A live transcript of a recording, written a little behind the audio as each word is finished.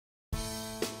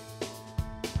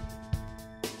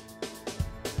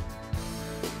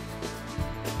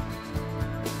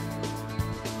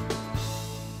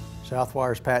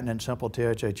Southwire's patented SIMpull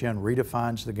THHN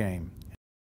redefines the game.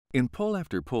 In pull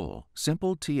after pull,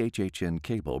 SIMpull THHN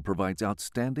cable provides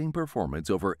outstanding performance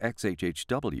over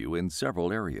XHHW in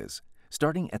several areas,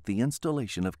 starting at the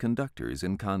installation of conductors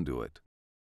and conduit.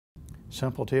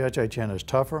 SIMpull THHN is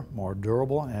tougher, more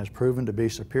durable, and has proven to be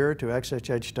superior to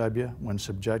XHHW when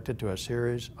subjected to a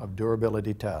series of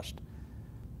durability tests.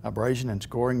 Abrasion and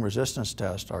scoring resistance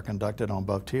tests are conducted on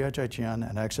both THHN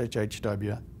and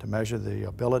XHHW to measure the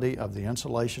ability of the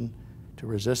insulation to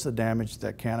resist the damage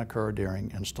that can occur during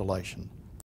installation.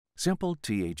 SIMpull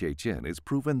THHN is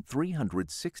proven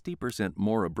 360%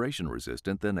 more abrasion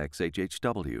resistant than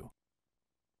XHHW.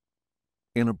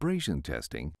 In abrasion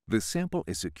testing, the sample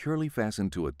is securely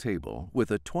fastened to a table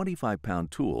with a 25-pound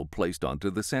tool placed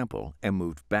onto the sample and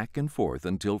moved back and forth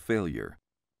until failure.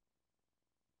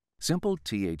 SIMpull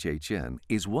THHN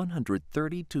is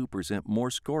 132%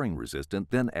 more scoring resistant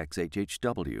than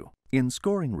XHHW. In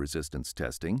scoring resistance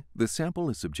testing, the sample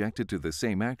is subjected to the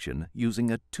same action using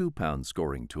a 2-pound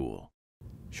scoring tool.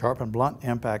 Sharp and blunt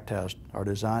impact tests are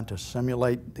designed to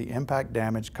simulate the impact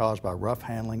damage caused by rough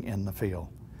handling in the field.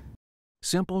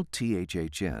 SIMpull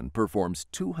THHN performs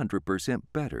 200%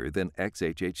 better than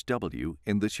XHHW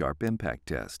in the sharp impact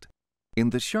test.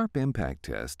 In the sharp impact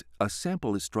test, a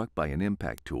sample is struck by an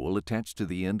impact tool attached to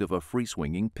the end of a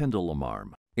free-swinging pendulum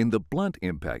arm. In the blunt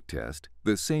impact test,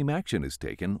 the same action is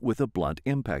taken with a blunt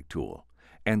impact tool,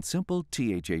 and SIMpull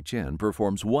THHN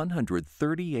performs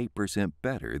 138%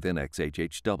 better than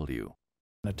XHHW.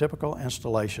 In a typical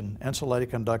installation, insulated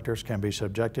conductors can be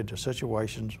subjected to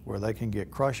situations where they can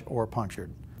get crushed or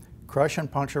punctured. Crush and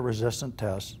puncture resistant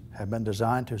tests have been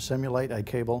designed to simulate a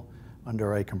cable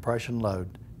under a compression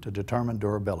load to determine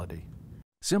durability.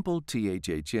 SIMpull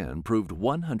THHN proved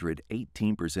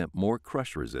 118% more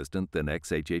crush resistant than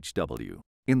XHHW.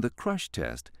 In the crush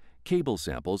test, cable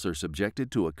samples are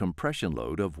subjected to a compression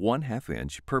load of 1/2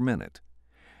 inch per minute.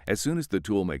 As soon as the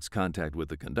tool makes contact with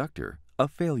the conductor, a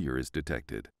failure is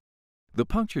detected. The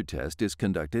puncture test is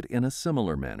conducted in a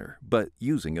similar manner, but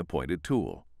using a pointed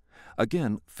tool.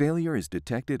 Again, failure is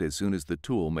detected as soon as the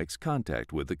tool makes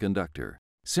contact with the conductor.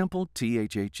 SIMpull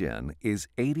THHN is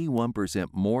 81%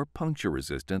 more puncture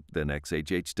resistant than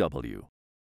XHHW.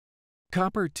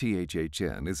 Copper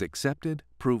THHN is accepted,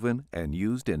 proven, and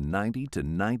used in 90 to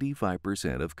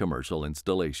 95% of commercial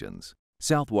installations.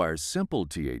 Southwire's SIMpull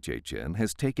THHN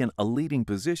has taken a leading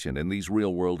position in these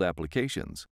real-world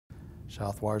applications.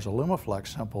 Southwire's AlumaFlex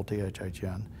SIMpull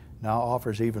THHN now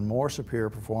offers even more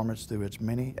superior performance through its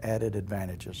many added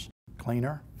advantages.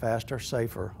 Cleaner, faster,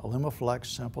 safer, AlumaFlex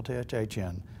SIMpull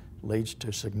THHN leads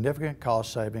to significant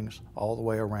cost savings all the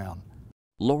way around.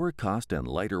 Lower cost and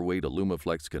lighter weight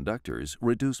AlumaFlex conductors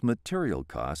reduce material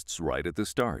costs right at the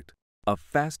start. A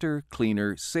faster,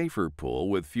 cleaner, safer pull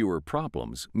with fewer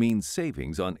problems means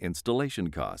savings on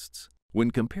installation costs. When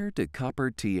compared to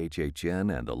copper THHN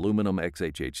and aluminum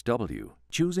XHHW,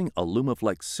 choosing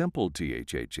AlumaFlex SIMpull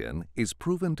THHN is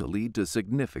proven to lead to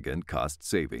significant cost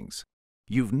savings.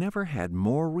 You've never had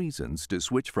more reasons to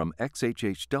switch from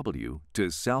XHHW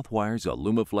to Southwire's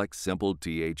AlumaFlex SIMpull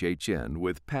THHN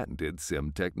with patented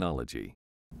SIM technology.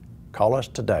 Call us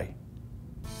today.